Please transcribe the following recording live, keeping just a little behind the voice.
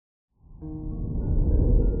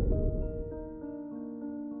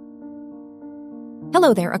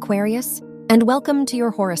Hello there, Aquarius, and welcome to your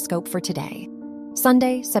horoscope for today,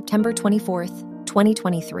 Sunday, September 24th,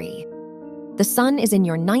 2023. The sun is in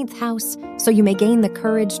your 9th house, so you may gain the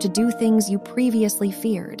courage to do things you previously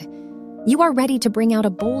feared. You are ready to bring out a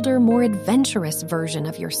bolder, more adventurous version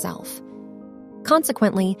of yourself.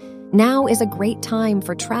 Consequently, now is a great time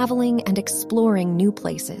for traveling and exploring new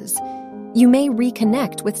places. You may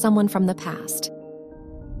reconnect with someone from the past.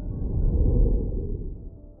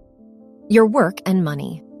 Your work and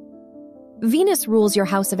money. Venus rules your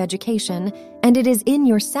house of education, and it is in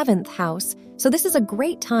your 7th house, so this is a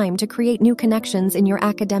great time to create new connections in your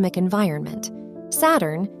academic environment.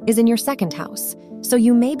 Saturn is in your 2nd house, so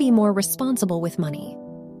you may be more responsible with money.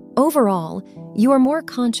 Overall, you are more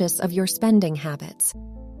conscious of your spending habits.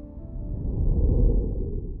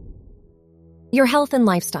 Your health and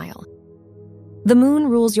lifestyle. The moon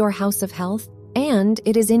rules your house of health, and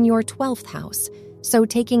it is in your 12th house, so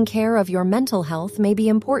taking care of your mental health may be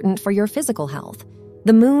important for your physical health.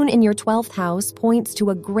 The moon in your 12th house points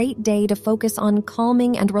to a great day to focus on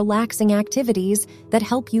calming and relaxing activities that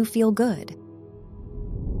help you feel good.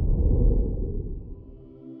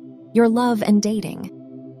 Your love and dating.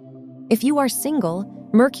 If you are single,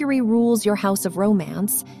 Mercury rules your house of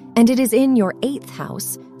romance, and it is in your 8th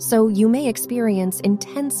house, so you may experience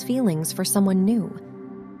intense feelings for someone new.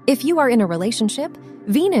 If you are in a relationship,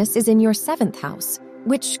 Venus is in your 7th house,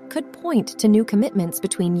 which could point to new commitments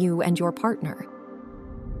between you and your partner.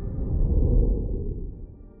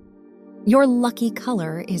 Your lucky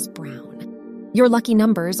color is brown. Your lucky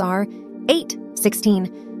numbers are 8,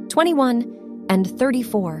 16, 21, and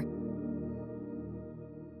 34.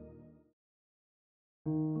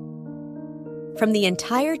 From the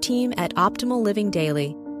entire team at Optimal Living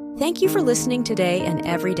Daily, thank you for listening today and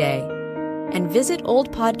every day. And visit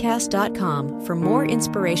oldpodcast.com for more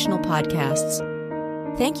inspirational podcasts.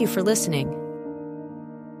 Thank you for listening.